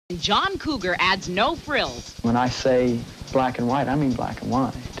John Cougar adds no frills. When I say black and white, I mean black and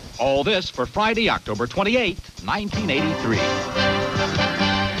white. All this for Friday, October 28, 1983.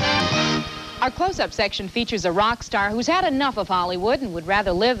 Our close-up section features a rock star who's had enough of Hollywood and would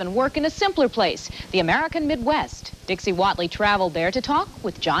rather live and work in a simpler place, the American Midwest. Dixie Watley traveled there to talk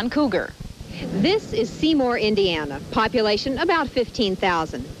with John Cougar. This is Seymour, Indiana. Population about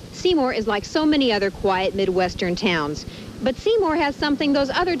 15,000. Seymour is like so many other quiet Midwestern towns. But Seymour has something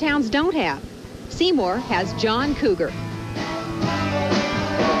those other towns don't have. Seymour has John Cougar.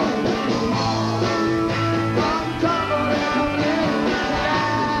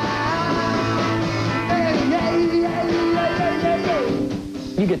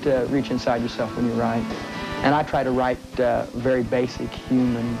 You get to reach inside yourself when you write. And I try to write very basic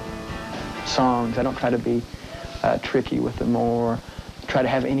human songs. I don't try to be tricky with them or try to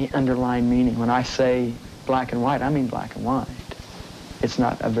have any underlying meaning. When I say black and white, I mean black and white. It's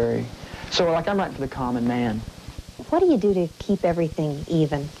not a very... So, like, I'm writing for the common man. What do you do to keep everything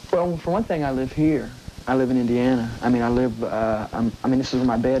even? Well, for one thing, I live here. I live in Indiana. I mean, this is where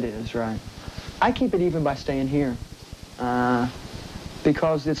my bed is, right? I keep it even by staying here.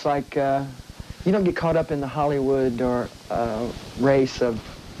 Because it's like, you don't get caught up in the Hollywood or race of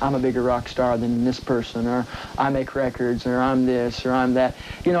I'm a bigger rock star than this person, or I make records, or I'm this, or I'm that.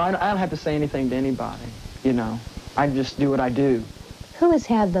 You know, I don't have to say anything to anybody, you know. I just do what I do. Who has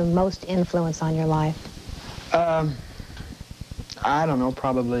had the most influence on your life? I don't know,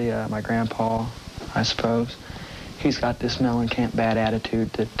 probably my grandpa, I suppose. He's got this Mellencamp bad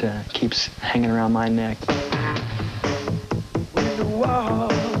attitude that keeps hanging around my neck. When the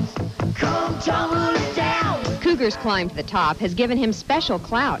walls come tumbling down. Cougar's climb to the top has given him special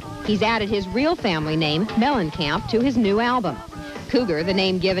clout. He's added his real family name, Mellencamp, to his new album. Cougar, the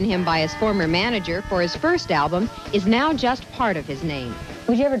name given him by his former manager for his first album, is now just part of his name.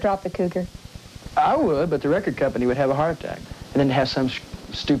 Would you ever drop the Cougar? I would, but the record company would have a heart attack. And then to have some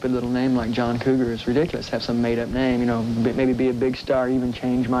stupid little name like John Cougar is ridiculous. Have some made-up name, you know, maybe be a big star, even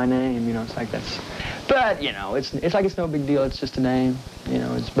change my name, you know, it's like that's... But, you know, it's like it's no big deal, it's just a name. You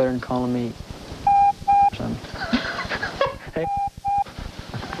know, it's better than calling me Hey.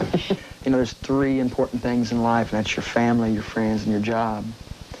 You know, there's three important things in life, and that's your family, your friends, and your job.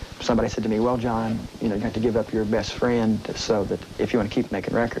 Somebody said to me, well, John, you know, you have to give up your best friend so that if you want to keep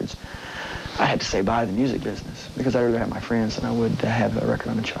making records. I had to say bye to the music business because I'd rather have my friends than I would to have a record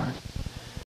on the chart.